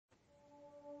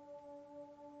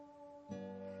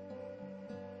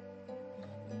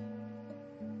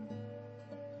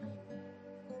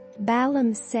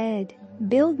Balaam said,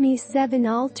 "Build me 7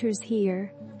 altars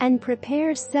here, and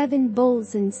prepare 7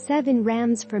 bulls and 7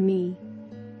 rams for me."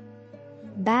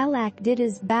 Balak did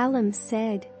as Balaam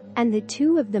said, and the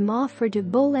 2 of them offered a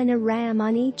bull and a ram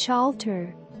on each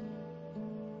altar.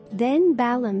 Then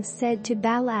Balaam said to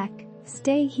Balak,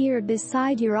 "Stay here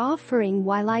beside your offering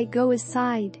while I go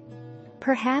aside.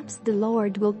 Perhaps the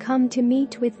Lord will come to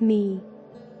meet with me.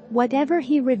 Whatever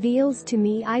he reveals to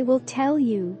me I will tell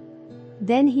you."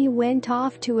 Then he went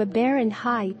off to a barren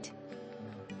height.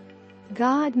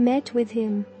 God met with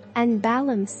him, and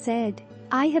Balaam said,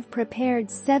 "I have prepared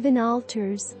 7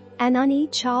 altars, and on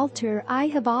each altar I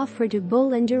have offered a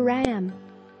bull and a ram."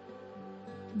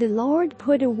 The Lord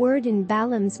put a word in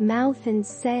Balaam's mouth and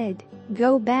said,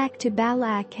 "Go back to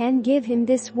Balak and give him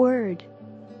this word."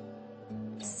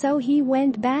 So he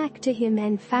went back to him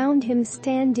and found him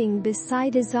standing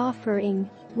beside his offering,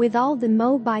 with all the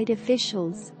Moabite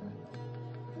officials.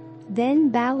 Then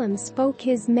Balaam spoke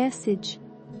his message.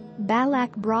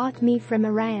 "Balak brought me from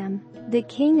Aram, the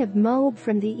king of Moab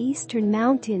from the eastern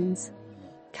mountains.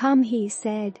 Come," he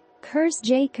said, "curse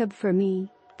Jacob for me.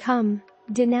 Come,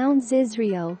 denounce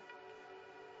Israel."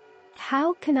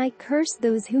 How can I curse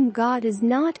those whom God has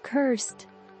not cursed?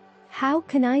 How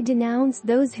can I denounce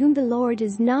those whom the Lord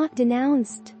has not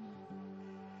denounced?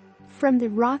 From the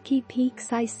rocky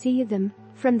peaks I see them,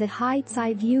 from the heights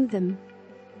I view them.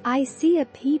 I see a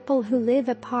people who live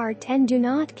apart and do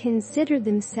not consider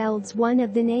themselves one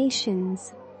of the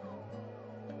nations.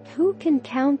 Who can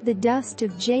count the dust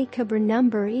of Jacob or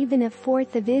number even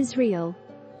 1/4 of Israel?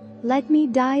 Let me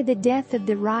die the death of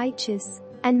the righteous,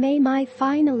 and may my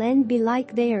final end be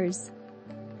like theirs.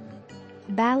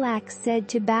 Balak said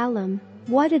to Balaam,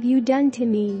 "What have you done to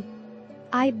me?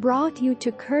 I brought you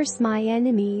to curse my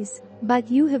enemies, but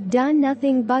you have done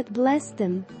nothing but bless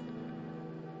them."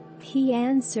 He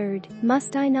answered,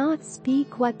 "Must I not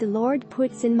speak what the Lord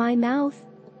puts in my mouth?"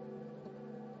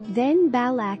 Then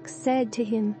Balak said to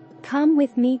him, "Come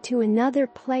with me to another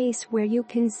place where you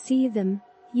can see them.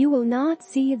 You will not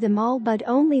see them all but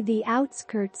only the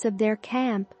outskirts of their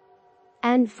camp.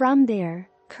 And from there,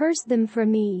 curse them for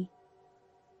me."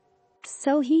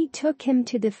 So he took him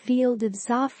to the field of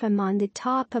Zophim on the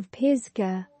top of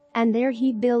Pisgah, and there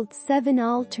he built 7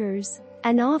 altars,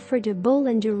 and offered a bull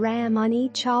and a ram on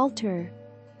each altar.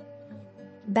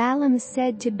 Balaam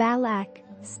said to Balak,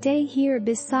 "Stay here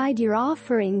beside your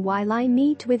offering while I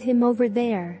meet with him over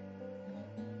there."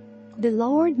 The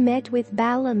Lord met with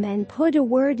Balaam and put a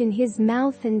word in his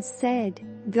mouth and said,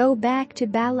 "Go back to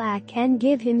Balak and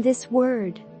give him this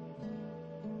word."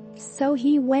 So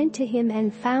he went to him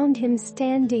and found him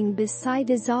standing beside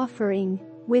his offering,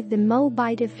 with the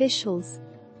Moabite officials.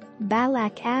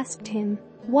 Balak asked him,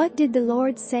 "What did the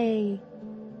Lord say?"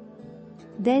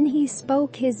 Then he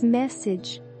spoke his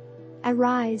message.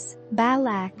 "Arise,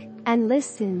 Balak, and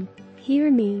listen.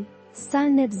 Hear me,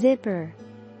 son of Zippor.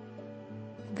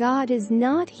 God is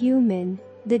not human,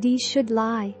 that he should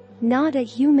lie, not a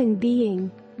human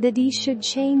being, that he should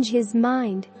change his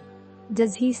mind.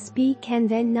 Does he speak and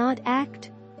then not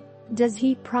act? Does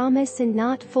he promise and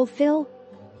not fulfill?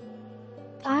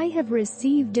 I have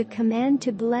received a command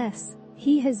to bless.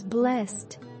 He has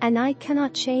blessed, and I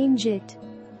cannot change it.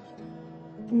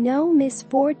 No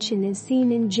misfortune is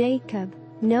seen in Jacob,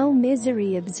 no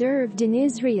misery observed in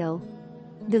Israel.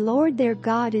 The Lord their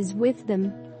God is with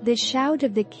them, the shout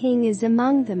of the king is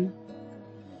among them.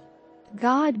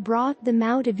 God brought them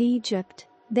out of Egypt,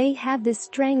 they have the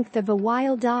strength of a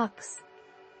wild ox.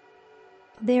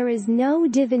 There is no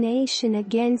divination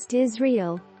against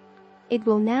Israel. It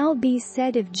will now be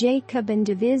said of Jacob and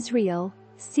of Israel,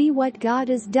 see what God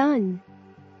has done.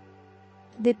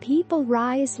 The people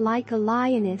rise like a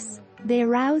lioness, they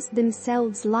rouse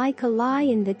themselves like a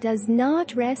lion that does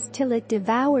not rest till it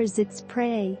devours its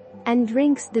prey, and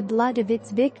drinks the blood of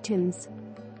its victims.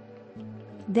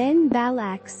 Then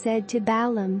Balak said to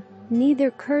Balaam,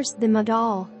 neither curse them at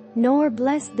all, nor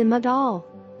bless them at all.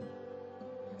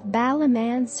 Balaam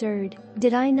answered,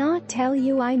 did I not tell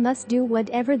you I must do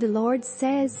whatever the Lord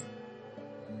says?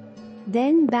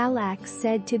 Then Balak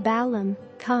said to Balaam,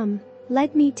 come,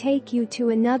 let me take you to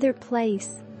another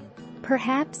place.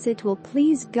 Perhaps it will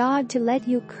please God to let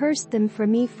you curse them for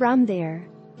me from there.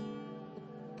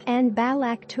 And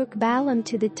Balak took Balaam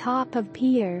to the top of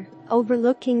Peor,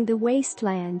 overlooking the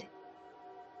wasteland.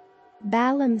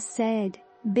 Balaam said,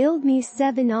 build me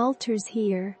 7 altars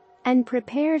here, and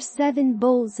prepare 7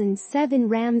 bulls and 7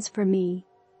 rams for me.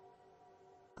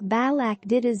 Balak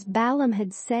did as Balaam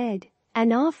had said,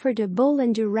 and offered a bull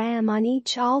and a ram on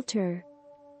each altar.